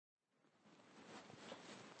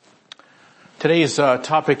Today's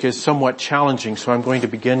topic is somewhat challenging, so I'm going to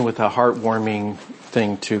begin with a heartwarming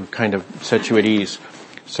thing to kind of set you at ease.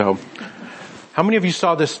 So, how many of you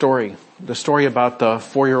saw this story? The story about the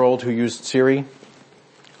 4-year-old who used Siri?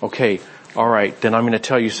 Okay, alright, then I'm going to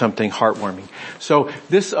tell you something heartwarming. So,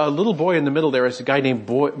 this little boy in the middle there is a guy named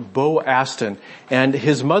Bo Aston, and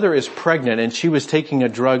his mother is pregnant, and she was taking a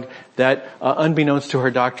drug that, unbeknownst to her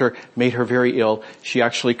doctor, made her very ill. She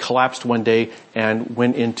actually collapsed one day and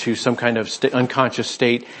went into some kind of unconscious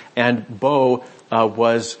state, and Bo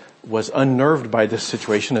was unnerved by this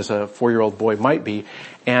situation, as a 4-year-old boy might be,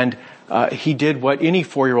 and he did what any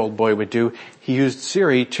 4-year-old boy would do. He used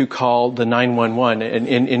Siri to call the 911. And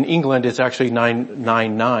in England, it's actually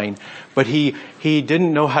 999. But he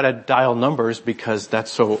didn't know how to dial numbers because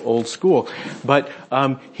that's so old school. But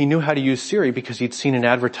he knew how to use Siri because he'd seen an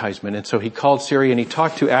advertisement. And so he called Siri and he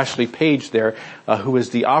talked to Ashley Page there, who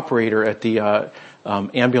was the operator at the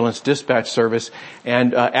ambulance dispatch service,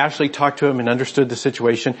 and Ashley talked to him and understood the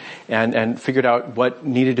situation and figured out what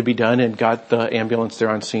needed to be done and got the ambulance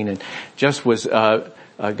there on scene, and just was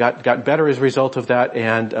got better as a result of that.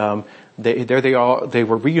 And they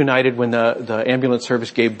were reunited when the ambulance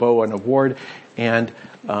service gave Bo an award, and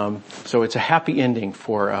so it's a happy ending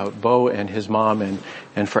for Bo and his mom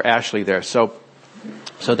and for Ashley there. So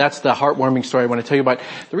that's the heartwarming story I want to tell you about.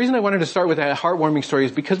 The reason I wanted to start with that heartwarming story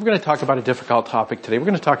is because we're going to talk about a difficult topic today. We're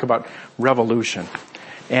going to talk about revolution.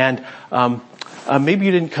 And maybe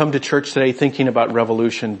you didn't come to church today thinking about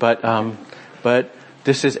revolution, but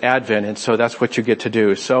this is Advent, and so that's what you get to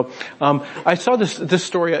do. So I saw this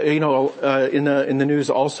story, in the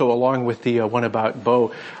news also, along with the one about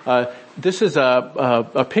Bo. This is a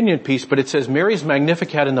opinion piece, but it says Mary's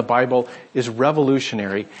Magnificat in the Bible is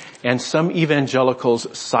revolutionary, and some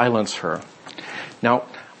evangelicals silence her. Now,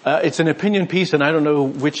 it's an opinion piece, and I don't know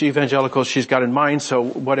which evangelicals she's got in mind, so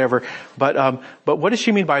whatever. But what does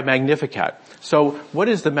she mean by Magnificat? So what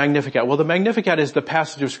is the Magnificat? Well, the Magnificat is the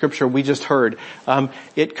passage of Scripture we just heard.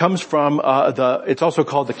 It comes from it's also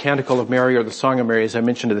called the Canticle of Mary or the Song of Mary, as I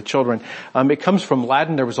mentioned to the children. It comes from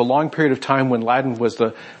Latin. There was a long period of time when Latin was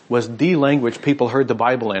the language people heard the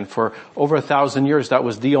Bible in. For over 1,000 years, that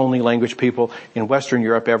was the only language people in Western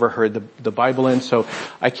Europe ever heard the Bible in. So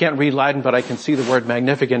I can't read Latin, but I can see the word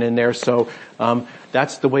magnificent in there. So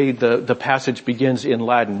that's the way the passage begins in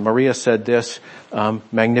Latin. Maria said this,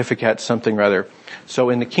 Magnificat something rather. So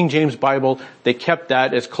in the King James Bible, they kept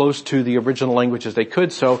that as close to the original language as they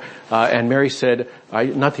could. So, and Mary said,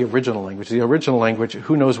 not the original language,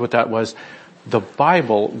 who knows what that was. The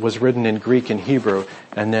Bible was written in Greek and Hebrew,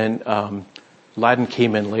 and then Latin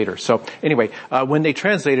came in later. So anyway, when they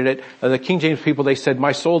translated it, the King James people, they said,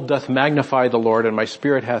 "My soul doth magnify the Lord, and my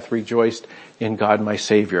spirit hath rejoiced in God my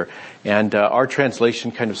Savior." And our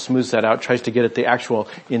translation kind of smooths that out, tries to get at the actual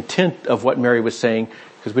intent of what Mary was saying,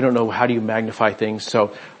 because we don't know how do you magnify things.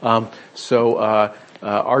 So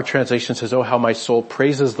our translation says, "Oh, how my soul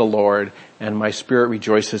praises the Lord, and my spirit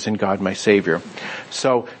rejoices in God my Savior."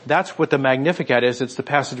 So that's what the Magnificat is. It's the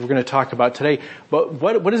passage we're going to talk about today. But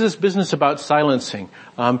what is this business about silencing?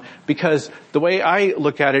 Because the way I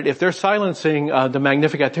look at it, if they're silencing the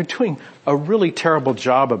Magnificat, they're doing a really terrible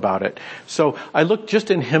job about it. So I looked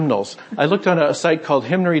just in hymnals. I looked on a site called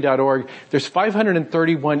hymnary.org. There's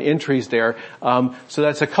 531 entries there. So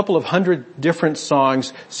that's a couple of hundred different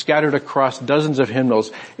songs scattered across dozens of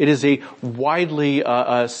hymnals. It is a widely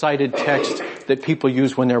cited text that people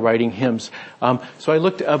use when they're writing hymns. So I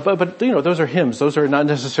looked, but those are hymns. Those are not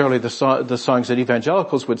necessarily the songs that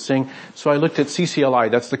evangelicals would sing. So I looked at CCLI.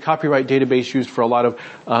 That's the copyright database used for a lot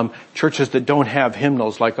of churches that don't have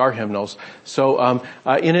hymnals like our hymnals. So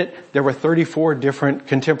in it, there were 34 different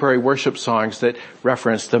contemporary worship songs that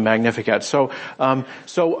referenced the Magnificat. So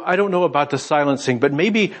I don't know about the silencing, but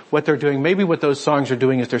maybe what they're doing, maybe what those songs are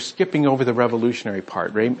doing is they're skipping over the revolutionary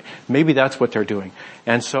part, right? Maybe that's what they're doing.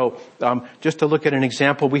 And so just to look at an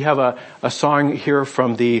example, we have a song here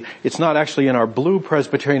from it's not actually in our blue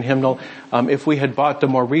Presbyterian hymnal. If we had bought the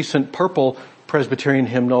more recent purple Presbyterian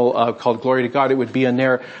hymnal called Glory to God, it would be in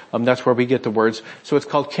there. That's where we get the words. So it's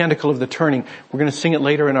called Canticle of the Turning. We're going to sing it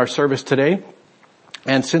later in our service today.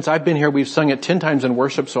 And since I've been here, we've sung it 10 times in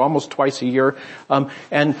worship, so almost twice a year.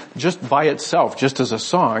 And just by itself, just as a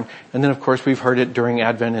song. And then of course we've heard it during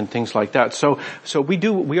Advent and things like that. So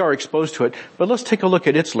we are exposed to it. But let's take a look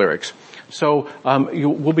at its lyrics. So,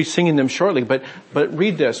 we'll be singing them shortly, but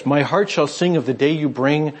read this. "My heart shall sing of the day you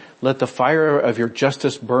bring. Let the fire of your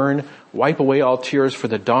justice burn. Wipe away all tears, for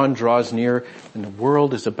the dawn draws near and the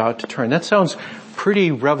world is about to turn." That sounds pretty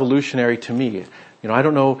revolutionary to me. I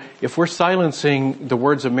don't know if we're silencing the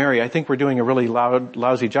words of Mary. I think we're doing a really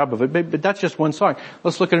lousy job of it, but that's just one song.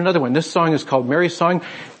 Let's look at another one. This song is called Mary's Song.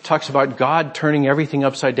 It talks about God turning everything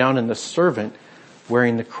upside down and the servant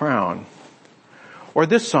wearing the crown. Or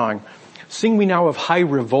this song, Sing We Now of High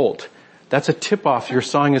Revolt. That's a tip-off. Your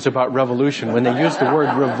song is about revolution when they use the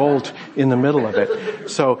word revolt in the middle of it.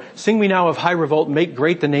 So, sing we now of high revolt, make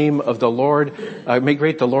great the name of the Lord, make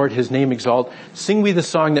great the Lord, his name exalt. Sing we the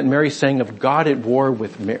song that Mary sang of God at war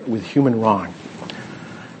with human wrong.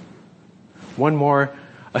 One more.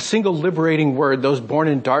 A single liberating word, those born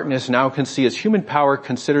in darkness now can see as human power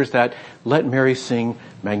considers that, let Mary sing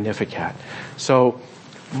Magnificat. So,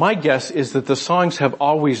 my guess is that the songs have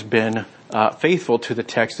always been faithful to the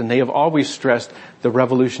text, and they have always stressed the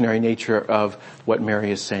revolutionary nature of what Mary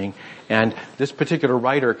is saying. And this particular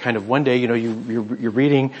writer kind of one day, you're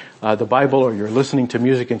reading the Bible or you're listening to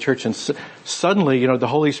music in church, and suddenly, the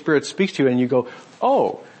Holy Spirit speaks to you and you go,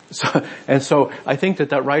 oh. So I think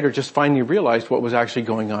that writer just finally realized what was actually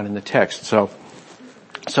going on in the text.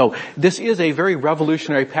 So this is a very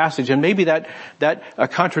revolutionary passage, and maybe that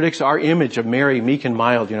contradicts our image of Mary, meek and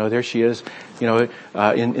mild. There she is, in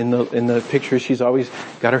the picture, she's always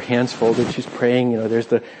got her hands folded, she's praying. There's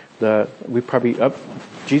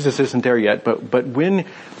Jesus isn't there yet, but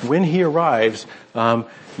when he arrives,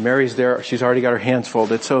 Mary's there. She's already got her hands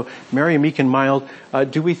folded. So Mary, meek and mild.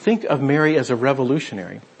 Do we think of Mary as a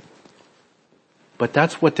revolutionary? But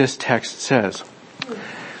that's what this text says.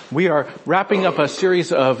 We are wrapping up a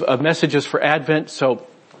series of messages for Advent. So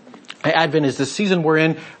Advent is the season we're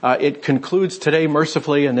in. It concludes today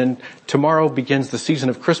mercifully, and then tomorrow begins the season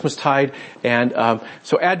of Christmastide. And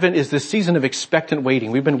so Advent is the season of expectant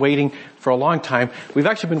waiting. We've been waiting for a long time. We've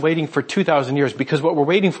actually been waiting for 2,000 years, because what we're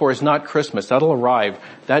waiting for is not Christmas. That'll arrive.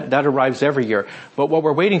 That arrives every year. But what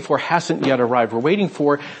we're waiting for hasn't yet arrived. We're waiting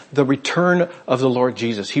for the return of the Lord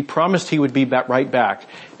Jesus. He promised he would be right back.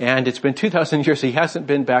 And it's been 2,000 years. He hasn't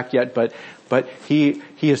been back yet, but he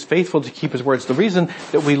is faithful to keep his words. The reason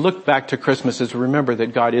that we look back to Christmas is to remember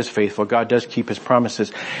that God is faithful. God does keep his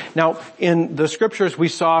promises. Now, in the scriptures we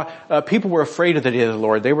saw, people were afraid of the day of the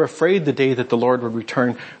Lord. They were afraid the day that the Lord would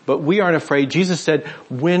return, but we aren't afraid. Jesus said,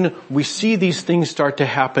 when we see these things start to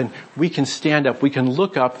happen, we can stand up, we can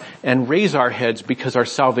look up and raise our heads, because our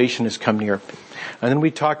salvation has come near. And then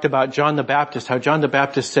we talked about John the Baptist, how John the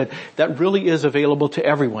Baptist said that really is available to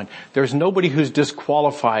everyone. There's nobody who's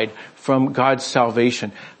disqualified from God's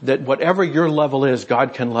salvation. That whatever your level is,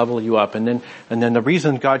 God can level you up. And then the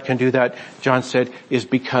reason God can do that, John said, is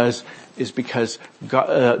because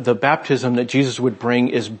God, the baptism that Jesus would bring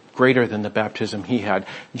is greater than the baptism he had.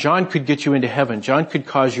 John could get you into heaven. John could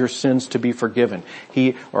cause your sins to be forgiven.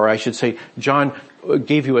 John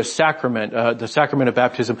gave you a sacrament, the sacrament of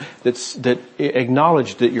baptism that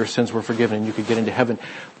acknowledged that your sins were forgiven and you could get into heaven.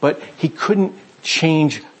 But he couldn't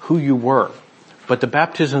change who you were. But the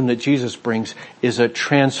baptism that Jesus brings is a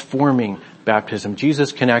transforming baptism.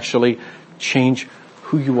 Jesus can actually change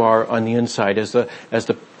who you are on the inside. As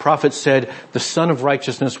the prophet said, the Son of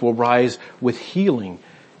Righteousness will rise with healing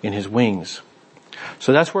in his wings.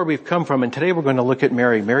 So that's where we've come from. And today we're going to look at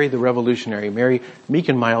Mary the revolutionary, Mary, meek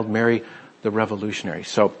and mild, Mary the revolutionary.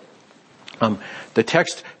 So the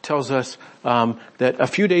text tells us that a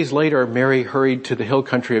few days later, Mary hurried to the hill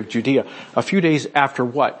country of Judea. A few days after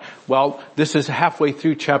what? Well, this is halfway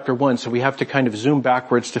through chapter 1, so we have to kind of zoom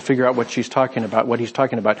backwards to figure out what he's talking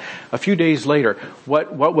about. A few days later.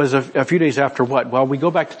 What was a few days after what? Well, we go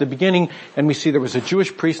back to the beginning and we see there was a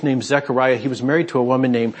Jewish priest named Zechariah. He was married to a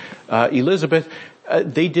woman named Elizabeth.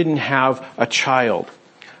 They didn't have a child.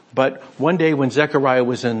 But one day when Zechariah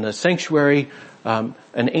was in the sanctuary, an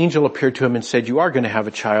angel appeared to him and said, you are going to have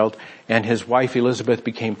a child. And his wife Elizabeth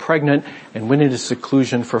became pregnant and went into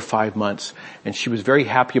seclusion for 5 months. And she was very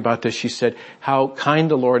happy about this. She said, how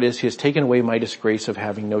kind the Lord is. He has taken away my disgrace of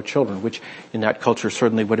having no children, which in that culture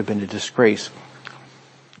certainly would have been a disgrace.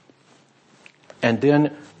 And then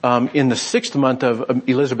in the 6th month of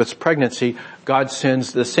Elizabeth's pregnancy, God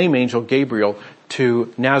sends the same angel, Gabriel,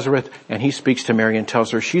 to Nazareth, and he speaks to Mary and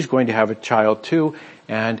tells her she's going to have a child too.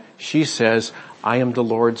 And she says, I am the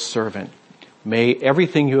Lord's servant. May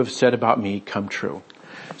everything you have said about me come true.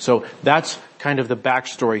 So that's kind of the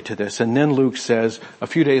backstory to this. And then Luke says, a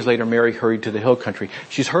few days later, Mary hurried to the hill country.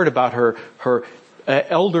 She's heard about her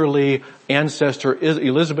elderly ancestor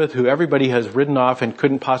Elizabeth, who everybody has written off and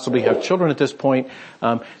couldn't possibly have children at this point.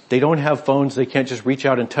 They don't have phones. They can't just reach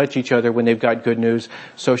out and touch each other when they've got good news.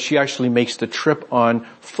 So she actually makes the trip on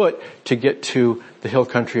foot to get to the hill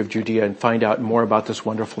country of Judea and find out more about this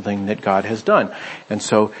wonderful thing that God has done. And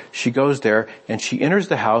so she goes there and she enters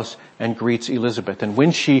the house and greets Elizabeth. And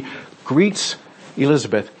when she greets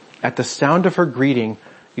Elizabeth. At the sound of her greeting,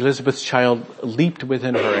 Elizabeth's child leaped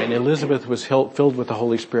within her, and Elizabeth was filled with the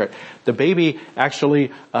Holy Spirit. The baby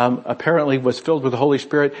actually apparently was filled with the Holy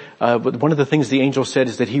Spirit, but one of the things the angel said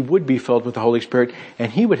is that he would be filled with the Holy Spirit,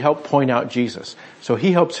 and he would help point out Jesus. So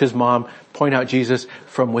he helps his mom point out Jesus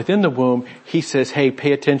from within the womb. He says, hey,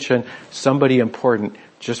 pay attention, somebody important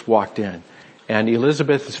just walked in. And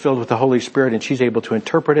Elizabeth is filled with the Holy Spirit, and she's able to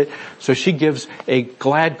interpret it. So she gives a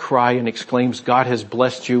glad cry and exclaims, God has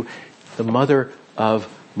blessed you, the mother of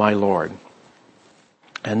my Lord.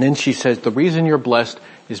 And then she says, the reason you're blessed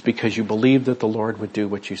is because you believed that the Lord would do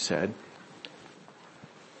what you said.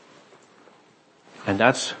 And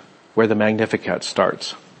that's where the Magnificat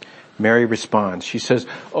starts. Mary responds. She says,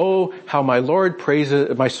 oh, how my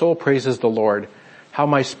soul praises the Lord, how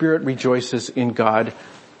my spirit rejoices in God,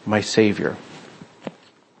 my Savior.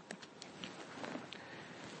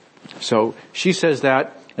 So she says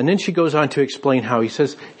that, and then she goes on to explain how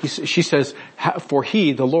she says, for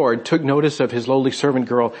he, the Lord, took notice of his lowly servant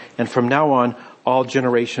girl, and from now on, all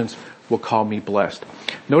generations will call me blessed.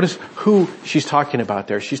 Notice who she's talking about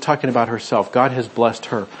there. She's talking about herself. God has blessed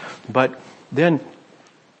her. But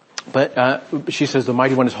she says, the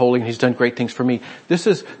Mighty One is holy and he's done great things for me. This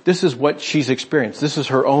is what she's experienced. This is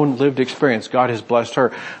her own lived experience. God has blessed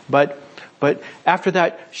her. But after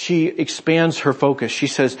that, she expands her focus. She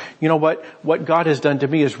says, you know what God has done to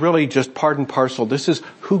me is really just part and parcel. This is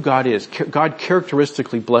who God is. God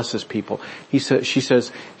characteristically blesses people. She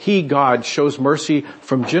says, he, God, shows mercy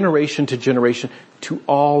from generation to generation to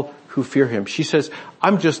all who fear him. She says,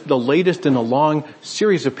 I'm just the latest in a long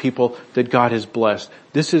series of people that God has blessed.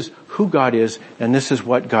 This is who God is, and this is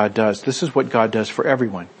what God does. This is what God does for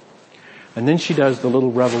everyone. And then she does the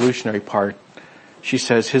little revolutionary part. She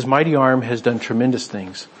says, his mighty arm has done tremendous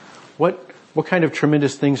things. What kind of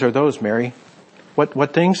tremendous things are those, Mary?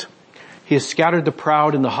 What things? He has scattered the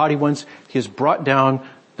proud and the haughty ones. He has brought down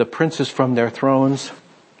the princes from their thrones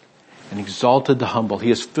and exalted the humble. He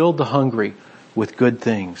has filled the hungry with good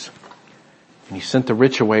things. And he sent the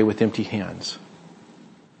rich away with empty hands.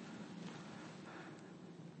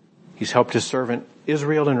 He's helped his servant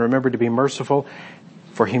Israel and remembered to be merciful,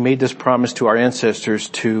 for he made this promise to our ancestors,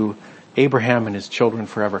 to Abraham and his children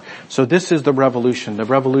forever. So this is the revolution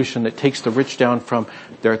that takes the rich down from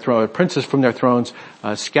their throne, princes from their thrones,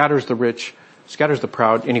 scatters the rich, scatters the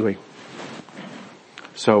proud. Anyway,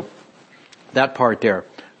 so that part there.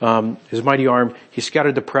 His mighty arm, he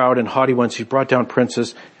scattered the proud and haughty ones. He brought down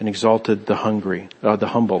princes and exalted the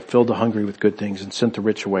humble, filled the hungry with good things and sent the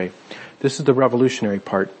rich away. This is the revolutionary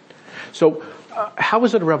part. So how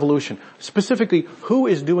is it a revolution? Specifically, who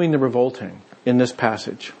is doing the revolting in this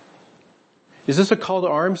passage? Is this a call to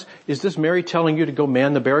arms? Is this Mary telling you to go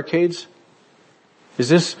man the barricades? Is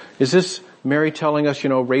this Mary telling us,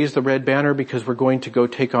 raise the red banner because we're going to go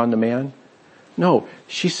take on the man? No,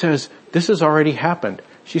 she says this has already happened.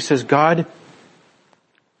 She says God,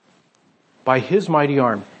 by his mighty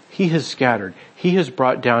arm, he has scattered, he has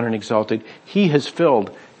brought down and exalted, he has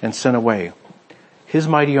filled and sent away. His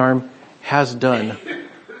mighty arm has done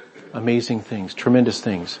amazing things, tremendous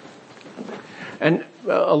things. And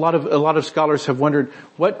a lot of scholars have wondered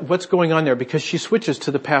what's going on there, because she switches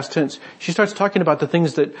to the past tense. She starts talking about the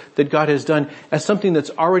things that God has done as something that's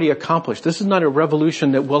already accomplished. This is not a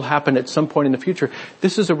revolution that will happen at some point in the future.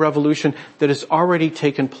 This is a revolution that has already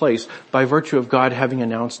taken place by virtue of God having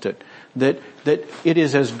announced it. That it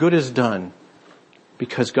is as good as done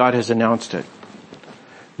because God has announced it.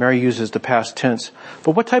 Mary uses the past tense.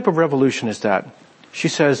 But what type of revolution is that? She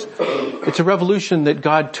says, it's a revolution that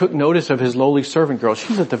God took notice of his lowly servant girl.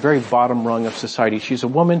 She's at the very bottom rung of society. She's a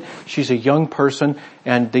woman, she's a young person,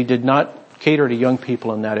 and they did not cater to young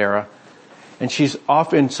people in that era. And she's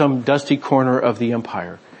off in some dusty corner of the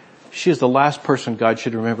empire. She is the last person God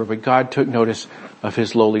should remember, but God took notice of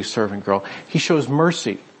his lowly servant girl. He shows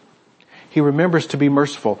mercy. He remembers to be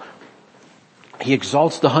merciful. He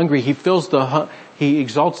exalts the hungry. He exalts the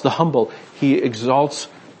humble.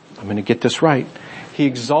 I'm going to get this right. He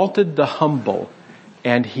exalted the humble,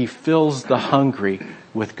 and he fills the hungry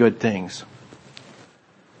with good things.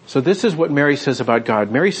 So this is what Mary says about God.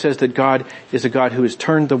 Mary says that God is a God who has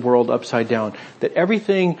turned the world upside down. That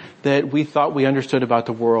everything that we thought we understood about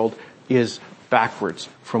the world is backwards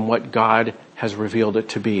from what God has revealed it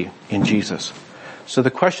to be in Jesus. So the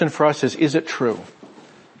question for us is it true?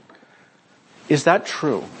 Is that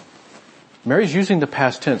true? Mary's using the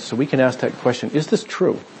past tense, so we can ask that question. Is this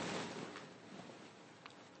true?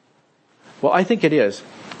 Well, I think it is.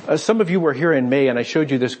 Some of you were here in May and I showed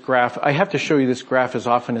you this graph. I have to show you this graph as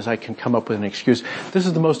often as I can come up with an excuse. This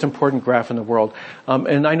is the most important graph in the world.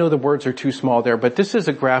 And I know the words are too small there, but this is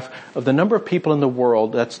a graph of the number of people in the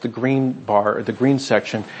world. That's the green bar, or the green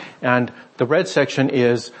section. And the red section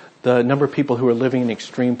is the number of people who are living in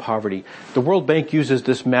extreme poverty. The World Bank uses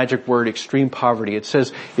this magic word, extreme poverty. It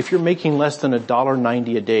says if you're making less than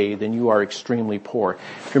 $1.90 a day, then you are extremely poor.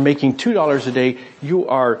 If you're making $2 a day, you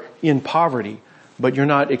are in poverty. But you're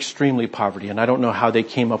not extremely poverty, and I don't know how they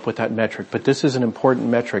came up with that metric, but this is an important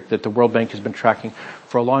metric that the World Bank has been tracking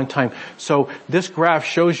for a long time. So this graph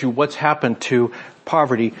shows you what's happened to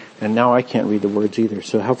poverty, and now I can't read the words either,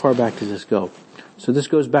 so how far back does this go? So this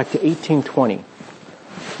goes back to 1820.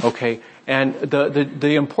 Okay, and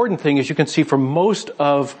the important thing is you can see for most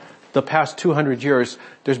of the past 200 years,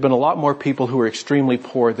 there's been a lot more people who are extremely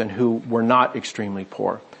poor than who were not extremely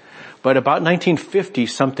poor. But about 1950,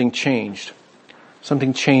 something changed.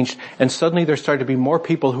 Something changed, and suddenly there started to be more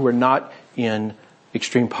people who were not in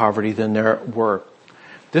extreme poverty than there were.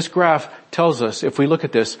 This graph tells us, if we look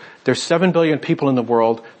at this, there's 7 billion people in the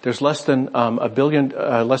world. There's less than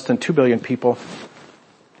 2 billion people,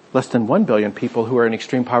 less than 1 billion people who are in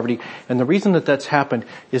extreme poverty. And the reason that that's happened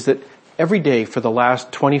is that every day for the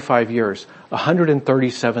last 25 years,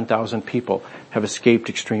 137,000 people have escaped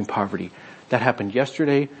extreme poverty. That happened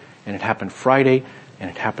yesterday, and it happened Friday, and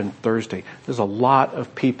it happened Thursday. There's a lot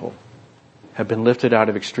of people have been lifted out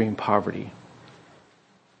of extreme poverty.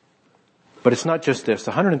 But it's not just this,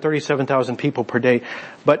 137,000 people per day,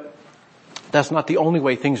 but that's not the only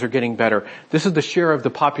way things are getting better. This is the share of the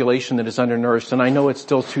population that is undernourished, and I know it's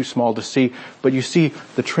still too small to see, but you see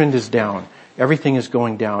the trend is down. Everything is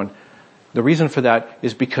going down. The reason for that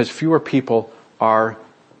is because fewer people are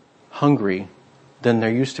hungry than there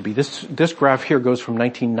used to be. This graph here goes from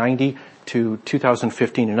 1990 to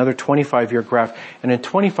 2015, another 25-year graph. And in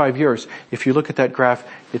 25 years, if you look at that graph,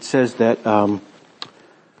 it says that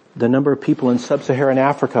the number of people in sub-Saharan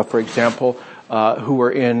Africa, for example, who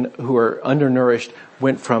are undernourished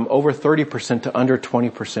went from over 30% to under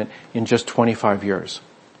 20% in just 25 years.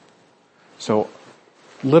 So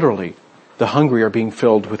literally, the hungry are being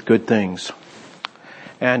filled with good things.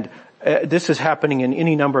 And this is happening in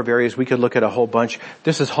any number of areas. We could look at a whole bunch.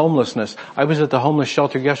 This is homelessness. I was at the homeless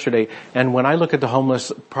shelter yesterday, and when I look at the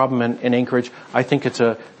homeless problem in Anchorage, I think it's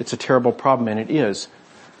a terrible problem, and it is.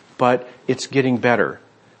 But it's getting better.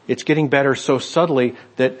 It's getting better so subtly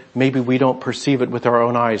that maybe we don't perceive it with our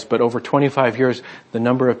own eyes. But over 25 years, the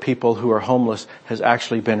number of people who are homeless has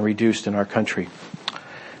actually been reduced in our country.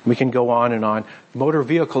 We can go on and on. Motor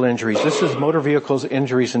vehicle injuries. This is motor vehicles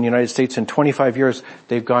injuries in the United States. In 25 years,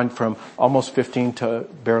 they've gone from almost 15 to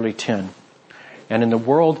barely 10. And in the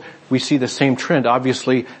world, we see the same trend.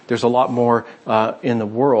 Obviously, there's a lot more in the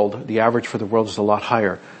world. The average for the world is a lot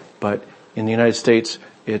higher. But in the United States,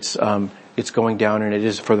 it's going down, and it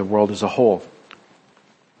is for the world as a whole.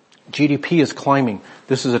 GDP is climbing.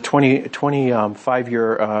 This is a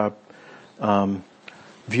 25-year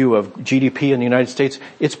view of GDP in the United States.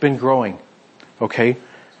 It's been growing, okay?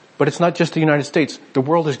 But it's not just the United States. The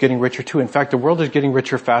world is getting richer too. In fact, the world is getting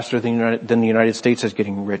richer faster than the United States is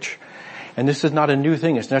getting rich. And this is not a new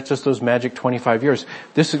thing. It's not just those magic 25 years.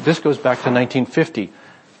 This goes back to 1950.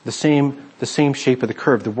 The same shape of the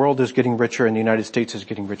curve. The world is getting richer and the United States is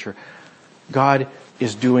getting richer. God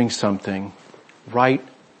is doing something right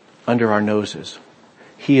under our noses.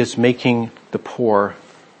 He is making the poor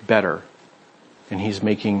better. And He's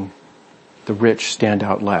making the rich stand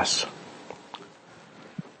out less.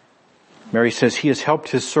 Mary says, He has helped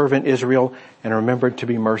His servant Israel and remembered to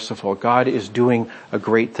be merciful. God is doing a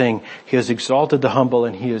great thing. He has exalted the humble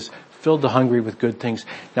and He has filled the hungry with good things.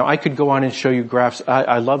 Now I could go on and show you graphs.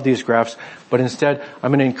 I love these graphs, but instead I'm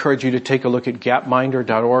going to encourage you to take a look at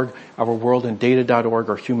gapminder.org, ourworldindata.org,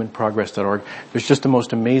 or humanprogress.org. There's just the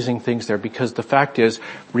most amazing things there, because the fact is,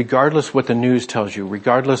 regardless what the news tells you,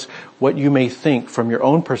 regardless what you may think from your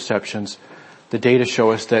own perceptions, the data show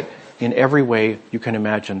us that in every way you can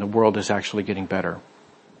imagine, the world is actually getting better.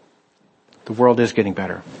 The world is getting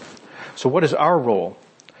better. So what is our role?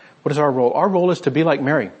 What is our role? Our role is to be like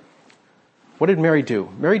Mary. What did Mary do?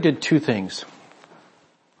 Mary did two things.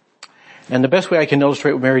 And the best way I can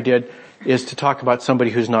illustrate what Mary did is to talk about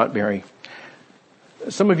somebody who's not Mary.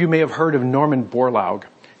 Some of you may have heard of Norman Borlaug.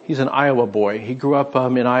 He's an Iowa boy. He grew up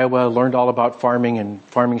in Iowa, learned all about farming and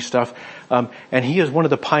farming stuff. And he is one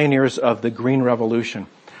of the pioneers of the Green Revolution.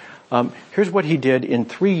 Here's what he did in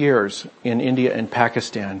 3 years in India and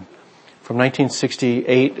Pakistan. From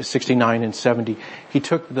 1968, 69, and 70, he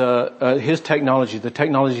took his technology, the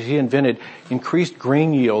technology he invented, increased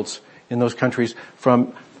grain yields in those countries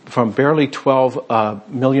from from barely 12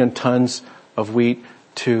 million tons of wheat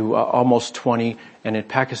to almost 20, and in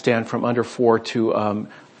Pakistan from under 4 to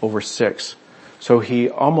over 6. So he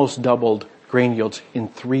almost doubled grain yields in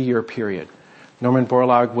 3-year period. Norman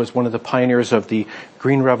Borlaug was one of the pioneers of the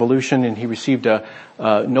Green Revolution, and he received a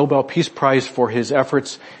Nobel Peace Prize for his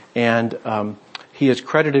efforts, and he is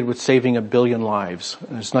credited with saving 1 billion lives.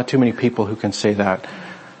 There's not too many people who can say that.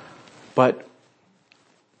 But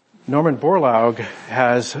Norman Borlaug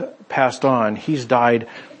has passed on. He's died,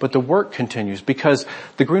 but the work continues because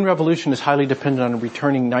the Green Revolution is highly dependent on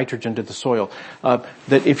returning nitrogen to the soil. That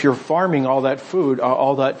if you're farming all that food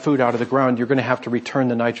out of the ground, you're going to have to return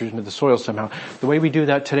the nitrogen to the soil somehow. The way we do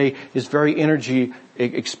that today is very energy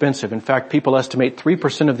expensive. In fact, people estimate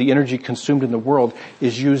 3% of the energy consumed in the world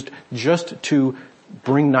is used just to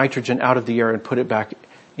bring nitrogen out of the air and put it back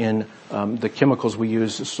in the chemicals we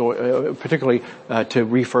use, particularly to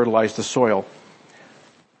refertilize the soil.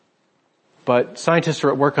 But scientists are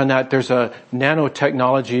at work on that. There's a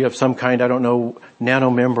nanotechnology of some kind. I don't know,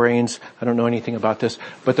 nanomembranes. I don't know anything about this.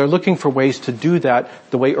 But they're looking for ways to do that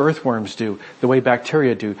the way earthworms do, the way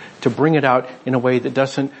bacteria do, to bring it out in a way that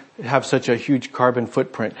doesn't have such a huge carbon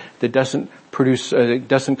footprint, that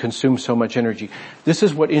doesn't consume so much energy. This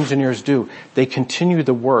is what engineers do. They continue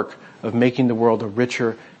the work of making the world a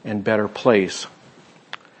richer and better place.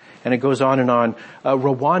 And it goes on and on.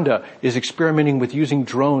 Rwanda is experimenting with using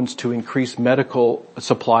drones to increase medical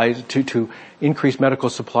supplies, to increase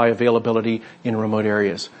medical supply availability in remote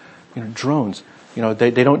areas. Drones,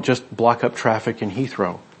 they don't just block up traffic in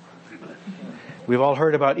Heathrow. We've all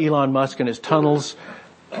heard about Elon Musk and his tunnels.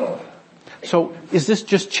 So is this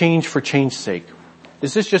just change for change's sake?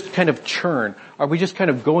 Is this just kind of churn? Are we just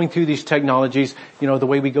kind of going through these technologies, the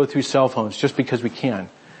way we go through cell phones, just because we can?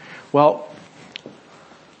 Well,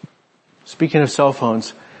 speaking of cell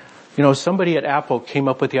phones, somebody at Apple came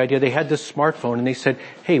up with the idea. They had this smartphone and they said,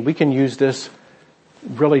 hey, we can use this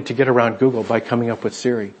really to get around Google by coming up with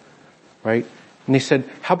Siri, right? And they said,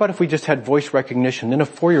 how about if we just had voice recognition? Then a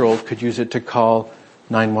 4-year-old could use it to call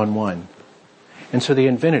 911. And so they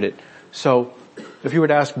invented it. So if you were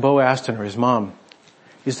to ask Bo Aston or his mom,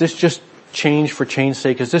 is this just change for change's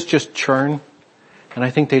sake? Is this just churn? And I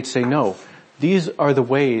think they'd say no. These are the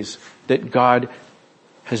ways that God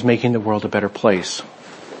is making the world a better place.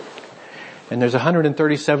 And there's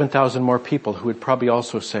 137,000 more people who would probably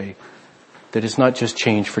also say that it's not just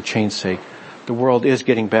change for change's sake. The world is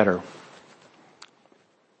getting better.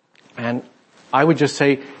 And I would just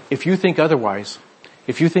say, if you think otherwise,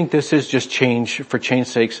 if you think this is just change for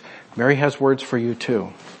change's sake, Mary has words for you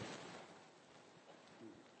too.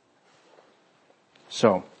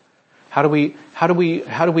 So, how do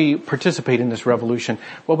we participate in this revolution?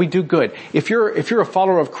 Well, we do good. If you're a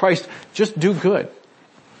follower of Christ, just do good.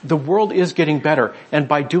 The world is getting better, and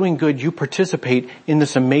by doing good, you participate in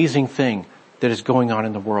this amazing thing that is going on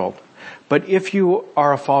in the world. But if you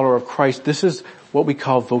are a follower of Christ, this is what we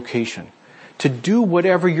call vocation. To do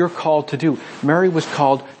whatever you're called to do. Mary was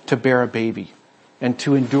called to bear a baby and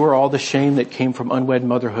to endure all the shame that came from unwed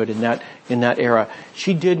motherhood in that era.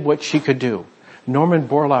 She did what she could do. Norman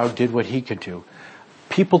Borlaug did what he could do.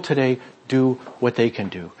 People today do what they can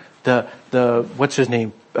do. What's his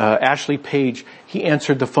name? Ashley Page, he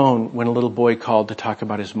answered the phone when a little boy called to talk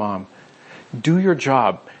about his mom. Do your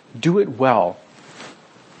job. Do it well.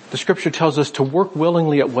 The scripture tells us to work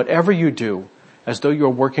willingly at whatever you do as though you're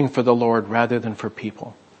working for the Lord rather than for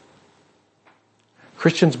people.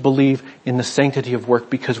 Christians believe in the sanctity of work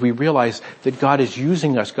because we realize that God is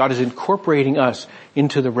using us. God is incorporating us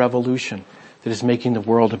into the revolution that is making the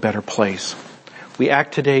world a better place. We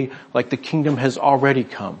act today like the kingdom has already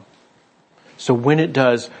come. So when it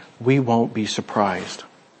does, we won't be surprised.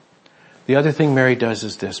 The other thing Mary does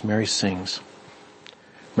is this. Mary sings.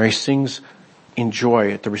 Mary sings in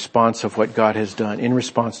joy at the response of what God has done, in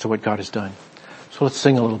response to what God has done. So let's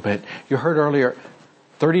sing a little bit. You heard earlier,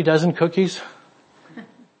 30 dozen cookies?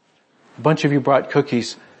 A bunch of you brought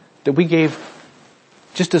cookies that we gave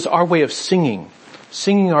just as our way of singing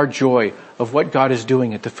our joy of what God is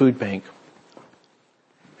doing at the food bank.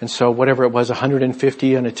 And so whatever it was,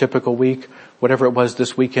 150 in a typical week, whatever it was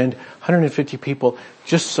this weekend, 150 people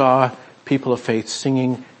just saw people of faith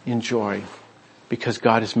singing in joy because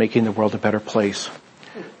God is making the world a better place.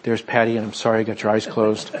 There's Patty, and I'm sorry I got your eyes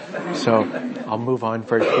closed, so I'll move on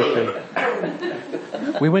very quickly.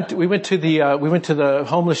 We went to the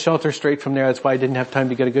homeless shelter straight from there. That's why I didn't have time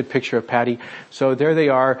to get a good picture of Patty. So there they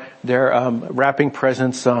are. They're wrapping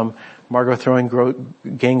presents. Margot throwing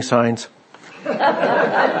gang signs.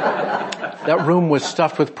 That room was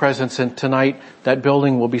stuffed with presents, and tonight that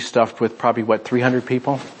building will be stuffed with probably 300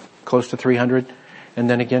 people, close to 300. and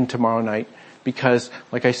then again tomorrow night. Because,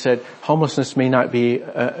 like I said, homelessness may not be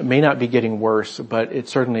getting worse, but it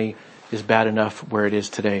certainly is bad enough where it is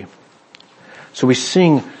today. So we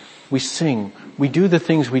sing, we do the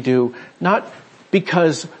things we do, not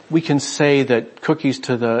because we can say that cookies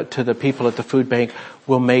to the people at the food bank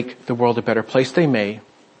will make the world a better place. They may.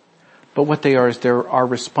 But what they are is they're our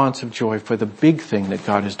responsive joy for the big thing that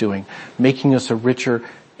God is doing, making us a richer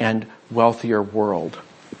and wealthier world.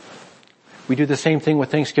 We do the same thing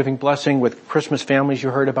with Thanksgiving blessing, with Christmas families you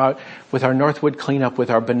heard about, with our Northwood cleanup, with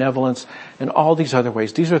our benevolence, and all these other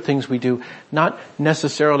ways. These are things we do not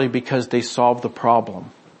necessarily because they solve the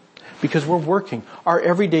problem, because we're working. Our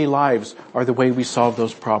everyday lives are the way we solve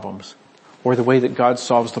those problems, or the way that God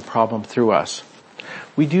solves the problem through us.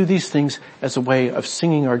 We do these things as a way of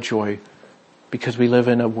singing our joy because we live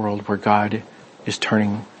in a world where God is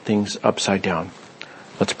turning things upside down.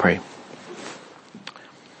 Let's pray.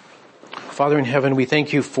 Father in heaven, we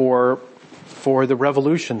thank you for the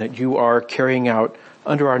revolution that you are carrying out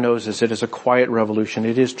under our noses. It is a quiet revolution.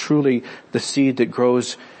 It is truly the seed that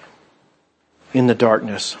grows in the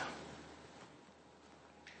darkness.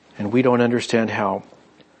 And we don't understand how.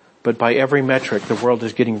 But by every metric, the world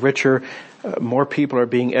is getting richer. More people are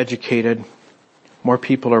being educated. More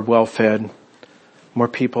people are well fed. More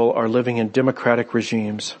people are living in democratic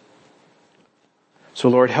regimes. So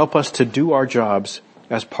Lord, help us to do our jobs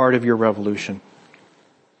as part of your revolution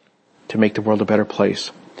to make the world a better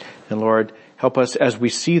place. And Lord, help us as we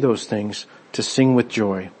see those things to sing with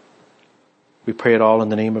joy. We pray it all in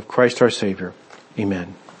the name of Christ our Savior.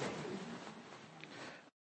 Amen.